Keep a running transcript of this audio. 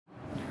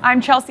I'm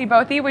Chelsea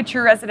Bothy with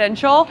True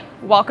Residential.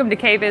 Welcome to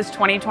KBIS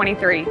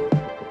 2023.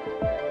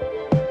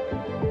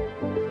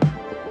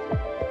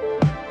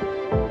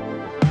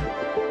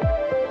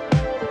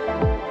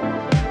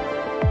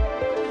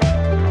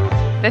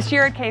 This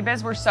year at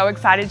KBIS, we're so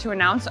excited to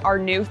announce our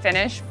new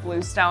finish,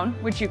 Bluestone,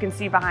 which you can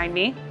see behind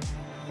me.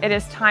 It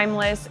is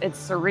timeless, it's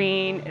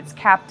serene, it's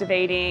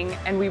captivating,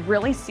 and we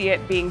really see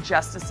it being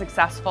just as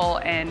successful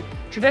in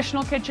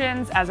traditional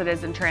kitchens as it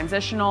is in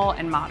transitional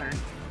and modern.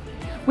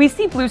 We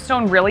see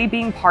Bluestone really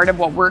being part of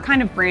what we're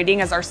kind of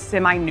branding as our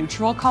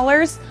semi-neutral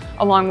colors,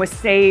 along with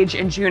sage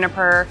and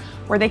juniper,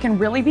 where they can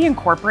really be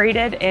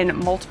incorporated in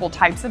multiple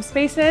types of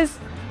spaces,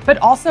 but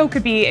also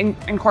could be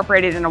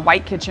incorporated in a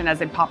white kitchen as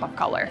a pop-up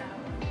color.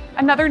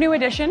 Another new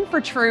addition for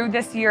True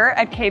this year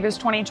at KBIS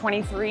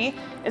 2023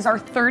 is our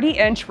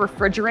 30-inch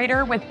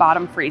refrigerator with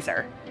bottom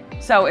freezer.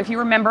 So if you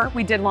remember,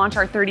 we did launch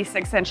our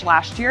 36-inch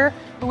last year,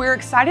 but we were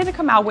excited to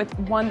come out with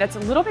one that's a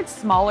little bit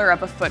smaller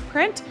of a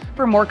footprint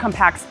for more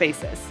compact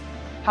spaces.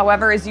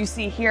 However, as you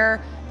see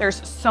here,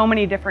 there's so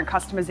many different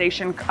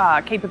customization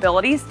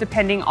capabilities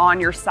depending on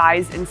your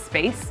size and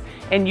space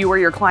in you or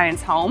your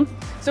client's home.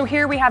 So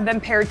here we have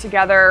them paired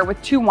together with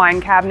 2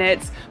 wine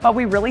cabinets, but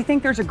we really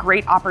think there's a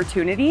great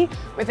opportunity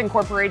with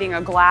incorporating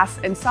a glass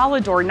and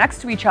solid door next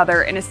to each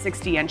other in a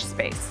 60-inch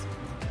space.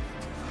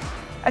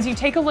 As you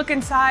take a look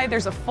inside,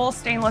 there's a full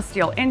stainless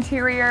steel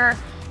interior.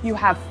 You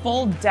have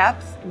full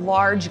depth,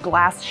 large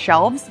glass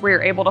shelves where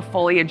you're able to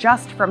fully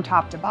adjust from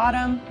top to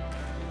bottom.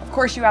 Of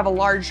course, you have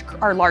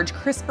our large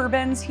crisper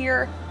bins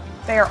here.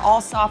 They are all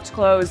soft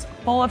close,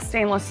 full of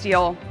stainless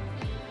steel.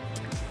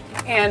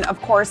 And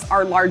of course,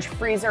 our large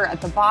freezer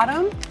at the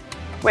bottom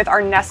with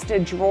our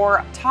nested drawer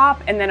up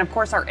top. And then of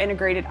course, our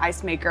integrated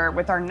ice maker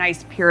with our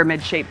nice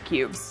pyramid shaped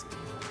cubes.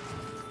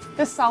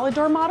 This solid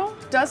door model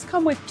does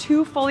come with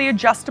 2 fully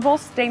adjustable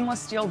stainless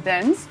steel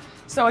bins.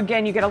 So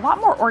again, you get a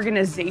lot more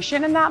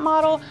organization in that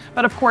model,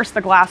 but of course the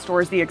glass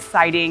door is the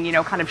exciting,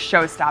 kind of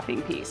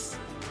show-stopping piece.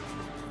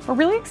 We're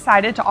really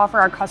excited to offer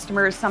our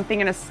customers something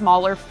in a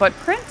smaller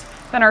footprint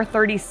than our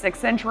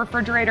 36-inch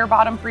refrigerator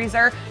bottom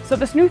freezer. So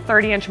this new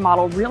 30-inch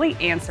model really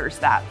answers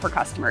that for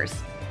customers.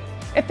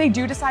 If they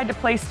do decide to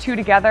place 2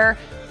 together,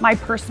 my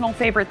personal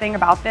favorite thing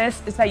about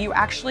this is that you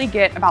actually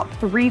get about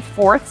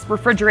 3/4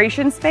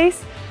 refrigeration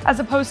space as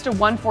opposed to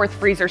 1/4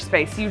 freezer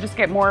space. So you just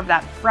get more of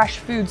that fresh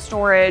food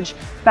storage,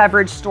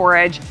 beverage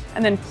storage,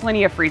 and then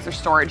plenty of freezer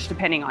storage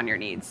depending on your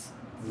needs.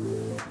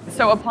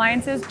 So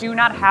appliances do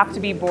not have to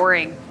be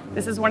boring.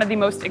 This is one of the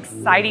most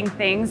exciting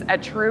things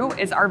at True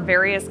is our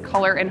various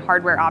color and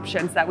hardware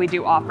options that we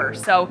do offer.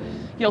 So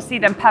you'll see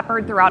them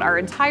peppered throughout our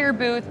entire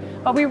booth,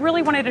 but we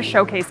really wanted to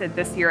showcase it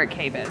this year at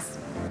KBIS.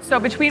 So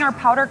between our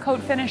powder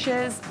coat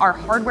finishes, our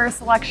hardware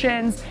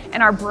selections,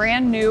 and our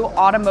brand new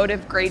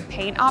automotive grade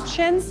paint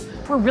options,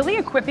 we're really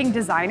equipping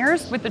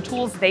designers with the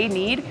tools they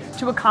need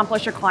to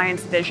accomplish a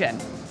client's vision.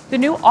 The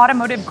new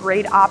automotive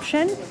grade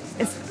option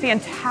is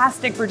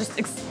fantastic for just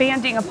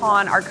expanding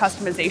upon our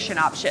customization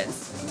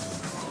options.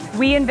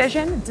 We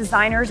envision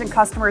designers and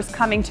customers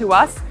coming to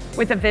us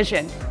with a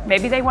vision.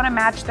 Maybe they want to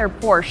match their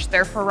Porsche,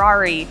 their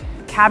Ferrari,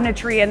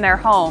 cabinetry in their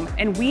home,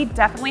 and we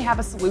definitely have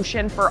a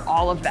solution for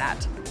all of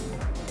that.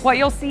 What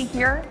you'll see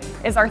here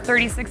is our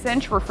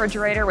 36-inch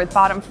refrigerator with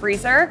bottom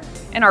freezer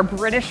and our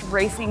British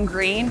racing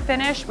green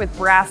finish with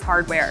brass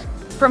hardware.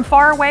 From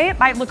far away, it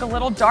might look a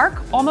little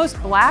dark,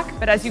 almost black,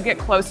 but as you get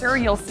closer,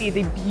 you'll see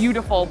the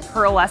beautiful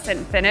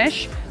pearlescent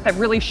finish that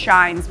really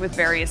shines with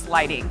various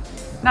lighting.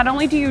 Not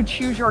only do you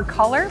choose your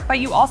color, but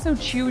you also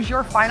choose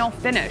your final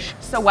finish.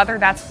 So whether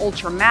that's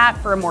ultra matte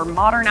for a more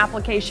modern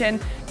application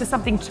to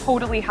something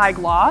totally high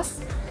gloss,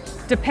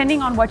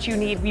 depending on what you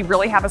need, we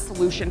really have a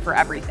solution for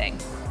everything.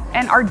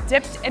 And our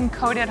dipped and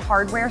coated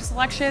hardware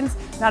selections,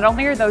 not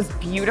only are those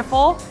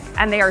beautiful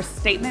and they are a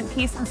statement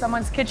piece in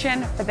someone's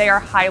kitchen, but they are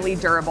highly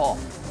durable.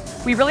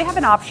 We really have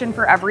an option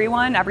for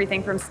everyone,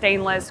 everything from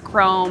stainless,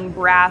 chrome,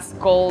 brass,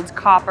 gold,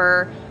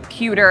 copper,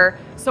 pewter.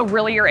 So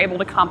really you're able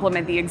to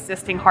complement the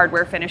existing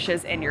hardware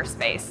finishes in your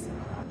space.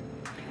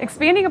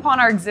 Expanding upon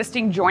our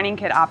existing joining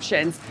kit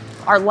options,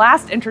 our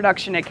last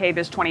introduction at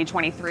KBIS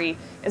 2023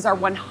 is our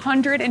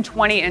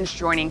 120-inch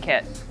joining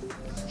kit.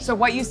 So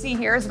what you see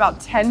here is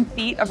about 10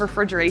 feet of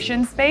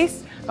refrigeration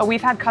space, but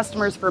we've had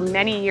customers for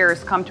many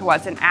years come to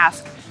us and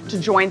ask to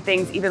join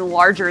things even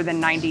larger than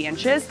 90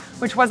 inches,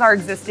 which was our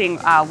existing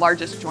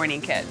largest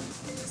joining kit.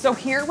 So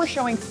here we're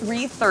showing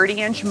 3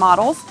 30-inch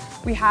models.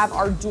 We have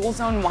our dual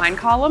zone wine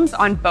columns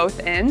on both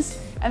ends,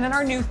 and then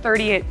our new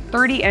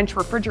 30-inch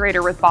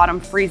refrigerator with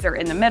bottom freezer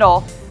in the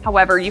middle.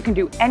 However, you can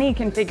do any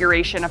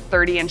configuration of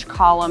 30-inch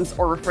columns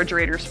or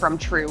refrigerators from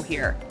True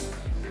here.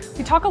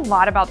 We talk a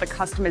lot about the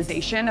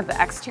customization of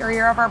the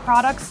exterior of our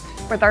products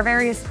with our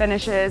various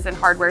finishes and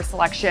hardware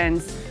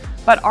selections,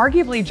 but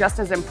arguably just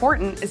as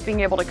important is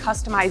being able to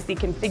customize the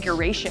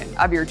configuration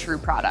of your True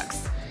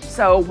products.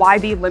 So why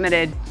be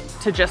limited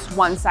to just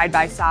one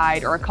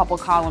side-by-side or a couple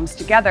columns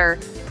together?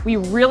 We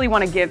really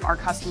want to give our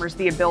customers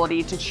the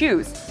ability to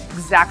choose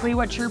exactly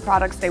what True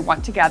products they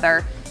want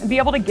together and be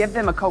able to give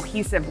them a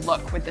cohesive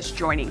look with this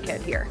joining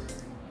kit here.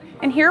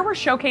 And here we're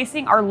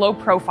showcasing our low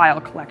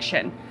profile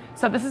collection.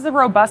 So this is a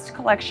robust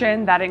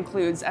collection that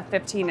includes a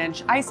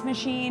 15-inch ice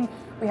machine.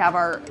 We have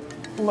our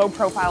low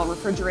profile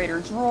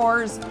refrigerator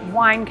drawers,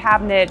 wine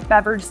cabinet,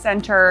 beverage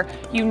center,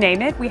 you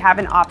name it, we have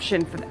an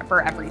option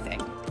for everything.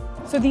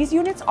 So these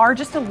units are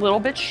just a little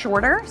bit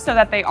shorter so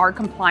that they are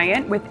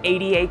compliant with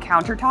ADA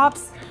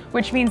countertops,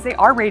 which means they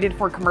are rated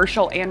for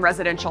commercial and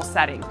residential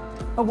setting.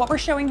 But what we're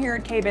showing here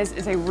at KBIS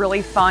is a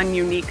really fun,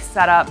 unique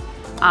setup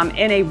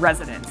in a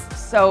residence.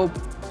 So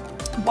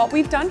what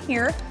we've done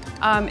here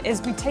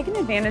is we've taken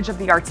advantage of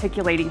the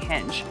articulating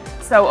hinge.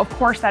 So of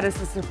course that is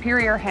the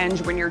superior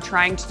hinge when you're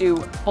trying to do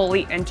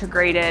fully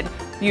integrated,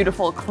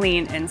 beautiful,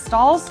 clean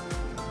installs.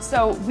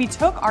 So we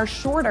took our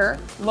shorter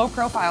low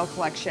profile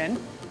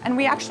collection and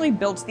we actually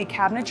built the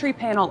cabinetry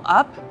panel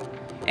up,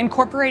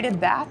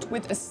 incorporated that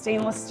with a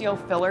stainless steel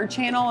filler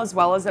channel as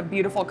well as a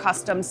beautiful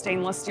custom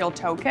stainless steel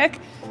toe kick.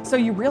 So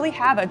you really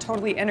have a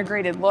totally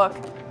integrated look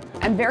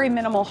and very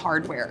minimal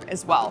hardware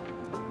as well.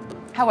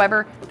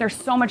 However, there's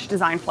so much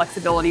design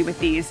flexibility with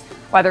these,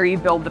 whether you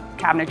build the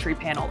cabinetry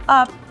panel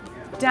up,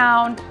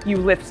 down, you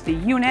lift the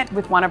unit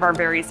with one of our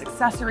various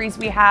accessories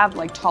we have,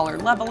 like taller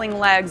leveling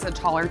legs, a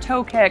taller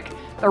toe kick.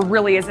 There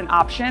really is an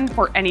option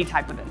for any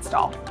type of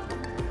install.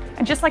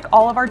 And just like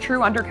all of our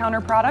true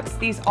under-counter products,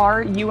 these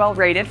are UL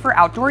rated for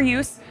outdoor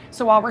use.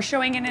 So while we're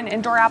showing in an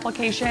indoor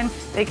application,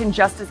 they can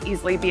just as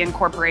easily be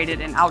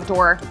incorporated in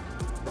outdoor.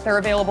 They're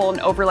available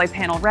in overlay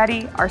panel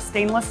ready, our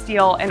stainless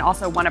steel, and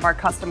also one of our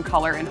custom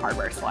color and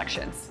hardware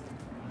selections.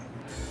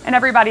 And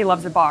everybody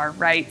loves a bar,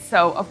 right?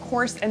 So of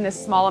course, in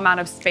this small amount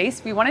of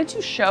space, we wanted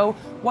to show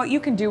what you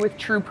can do with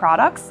True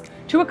products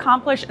to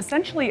accomplish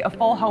essentially a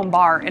full home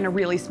bar in a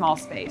really small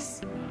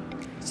space.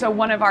 So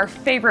one of our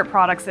favorite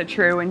products at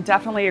True, and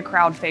definitely a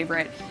crowd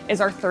favorite,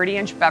 is our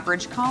 30-inch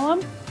beverage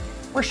column.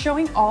 We're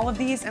showing all of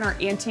these in our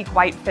antique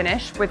white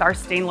finish with our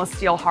stainless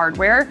steel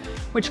hardware,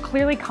 which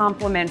clearly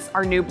complements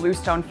our new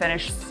Bluestone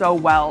finish so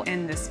well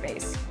in this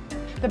space.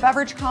 The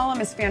beverage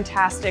column is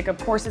fantastic. Of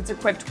course, it's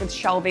equipped with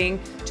shelving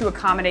to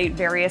accommodate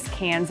various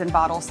cans and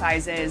bottle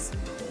sizes.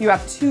 You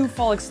have two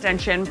full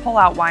extension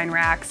pull-out wine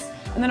racks,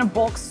 and then a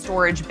bulk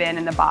storage bin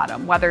in the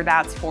bottom, whether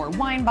that's for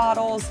wine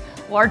bottles,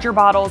 larger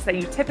bottles that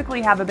you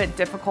typically have a bit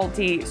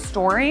difficulty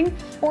storing,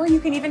 or you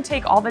can even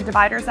take all the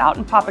dividers out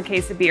and pop a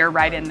case of beer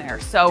right in there.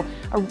 So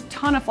a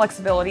ton of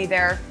flexibility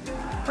there.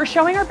 We're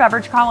showing our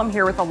beverage column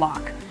here with a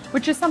lock,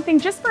 which is something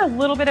just for a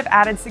little bit of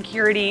added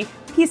security,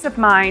 peace of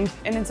mind,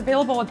 and it's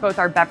available with both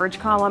our beverage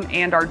column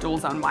and our dual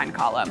zone wine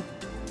column.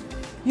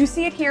 You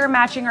see it here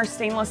matching our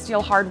stainless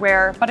steel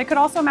hardware, but it could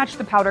also match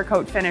the powder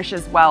coat finish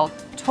as well,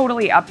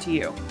 totally up to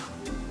you.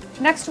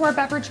 Next to our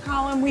beverage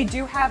column, we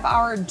do have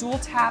our dual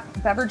tap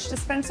beverage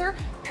dispenser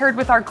paired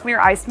with our clear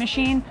ice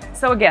machine.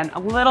 So again, a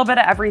little bit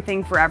of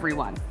everything for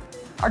everyone.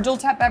 Our dual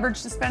tap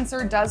beverage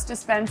dispenser does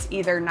dispense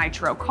either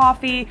nitro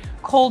coffee,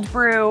 cold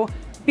brew,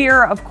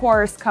 beer, of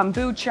course,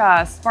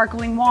 kombucha,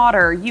 sparkling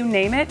water, you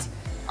name it.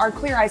 Our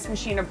clear ice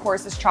machine, of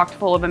course, is chock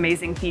full of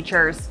amazing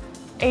features.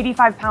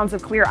 85 pounds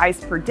of clear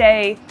ice per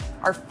day,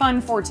 our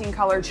fun 14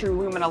 color True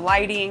Lumina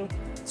lighting.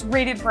 It's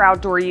rated for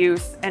outdoor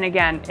use. And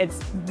again,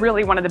 it's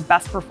really one of the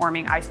best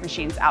performing ice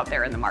machines out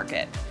there in the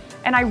market.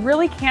 And I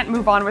really can't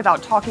move on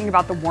without talking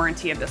about the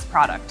warranty of this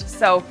product.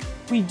 So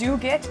we do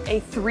get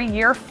a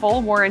 3-year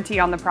full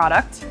warranty on the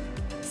product,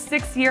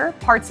 6-year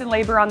parts and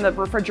labor on the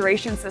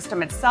refrigeration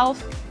system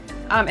itself,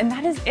 and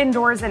that is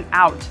indoors and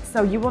out.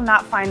 So you will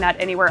not find that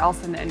anywhere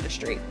else in the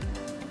industry.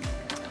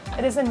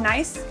 It is a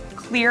nice,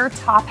 clear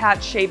top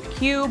hat shaped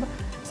cube.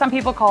 Some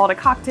people call it a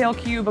cocktail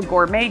cube, a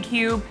gourmet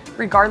cube.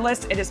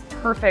 Regardless, it is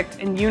perfect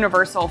and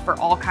universal for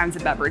all kinds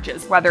of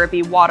beverages, whether it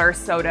be water,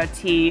 soda,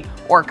 tea,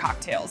 or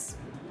cocktails.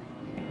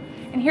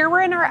 And here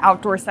we're in our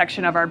outdoor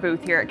section of our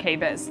booth here at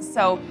KBIS.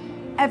 So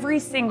every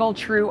single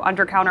True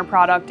under-counter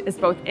product is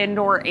both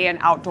indoor and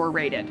outdoor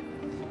rated.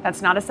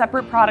 That's not a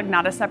separate product,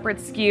 not a separate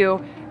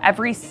SKU.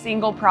 Every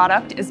single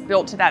product is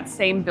built to that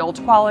same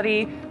build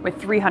quality with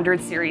 300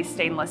 series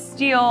stainless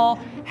steel,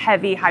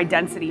 heavy high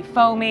density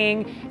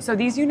foaming. So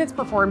these units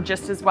perform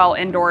just as well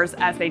indoors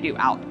as they do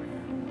out.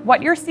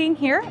 What you're seeing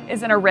here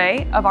is an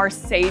array of our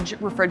Sage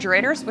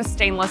refrigerators with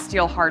stainless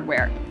steel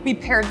hardware. We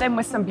paired them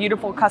with some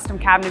beautiful custom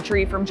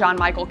cabinetry from John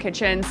Michael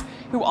Kitchens,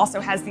 who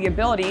also has the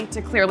ability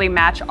to clearly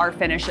match our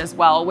finish as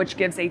well, which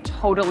gives a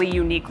totally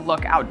unique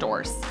look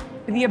outdoors.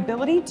 The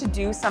ability to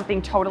do something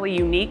totally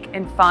unique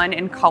and fun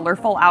and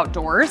colorful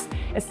outdoors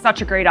is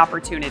such a great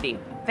opportunity.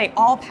 They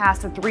all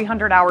pass a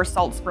 300-hour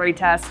salt spray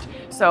test,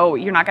 so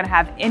you're not gonna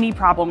have any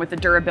problem with the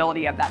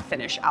durability of that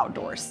finish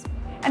outdoors.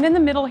 And in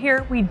the middle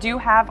here, we do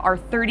have our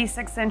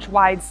 36-inch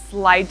wide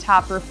slide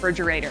top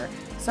refrigerator.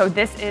 So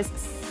this is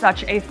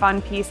such a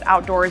fun piece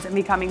outdoors and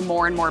becoming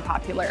more and more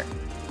popular.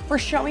 We're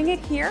showing it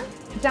here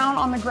down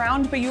on the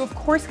ground, but you of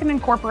course can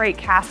incorporate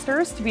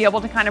casters to be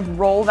able to kind of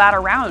roll that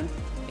around.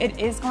 It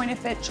is going to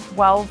fit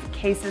 12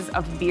 cases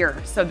of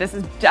beer. So this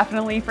is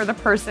definitely for the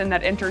person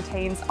that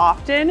entertains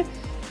often.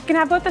 You can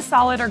have both the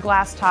solid or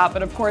glass top,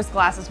 but of course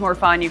glass is more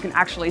fun. You can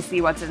actually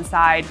see what's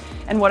inside,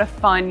 and what a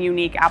fun,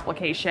 unique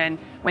application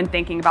when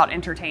thinking about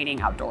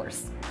entertaining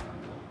outdoors.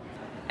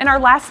 And our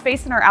last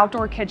space in our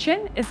outdoor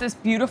kitchen is this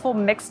beautiful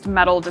mixed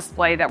metal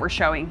display that we're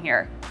showing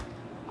here.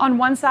 On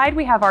one side,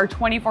 we have our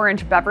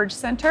 24-inch beverage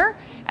center,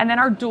 and then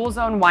our dual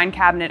zone wine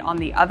cabinet on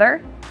the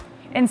other.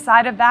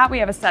 Inside of that, we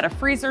have a set of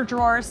freezer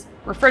drawers,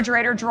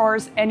 refrigerator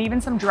drawers, and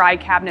even some dry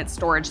cabinet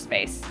storage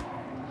space.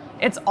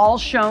 It's all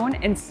shown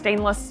in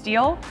stainless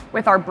steel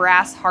with our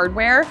brass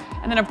hardware.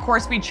 And then of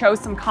course, we chose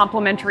some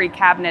complementary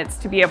cabinets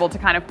to be able to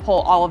kind of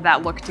pull all of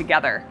that look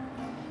together.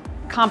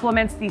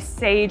 Complements the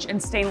sage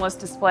and stainless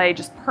display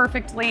just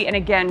perfectly, and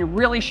again,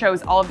 really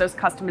shows all of those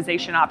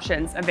customization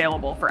options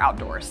available for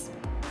outdoors.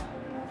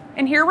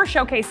 And here we're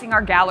showcasing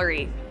our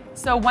gallery.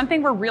 So one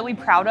thing we're really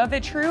proud of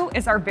at True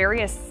is our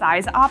various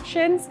size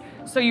options.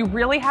 So you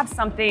really have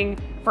something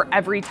for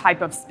every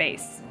type of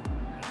space.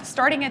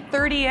 Starting at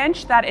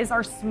 30-inch, that is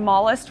our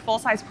smallest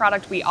full-size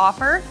product we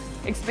offer,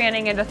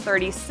 expanding into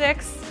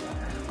 36,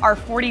 our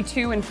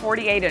 42 and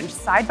 48-inch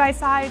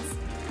side-by-sides,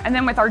 and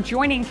then with our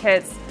joining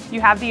kits,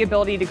 you have the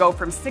ability to go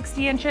from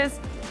 60 inches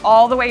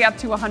all the way up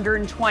to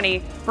 120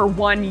 for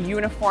one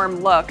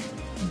uniform look,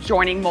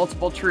 joining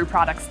multiple True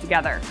products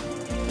together.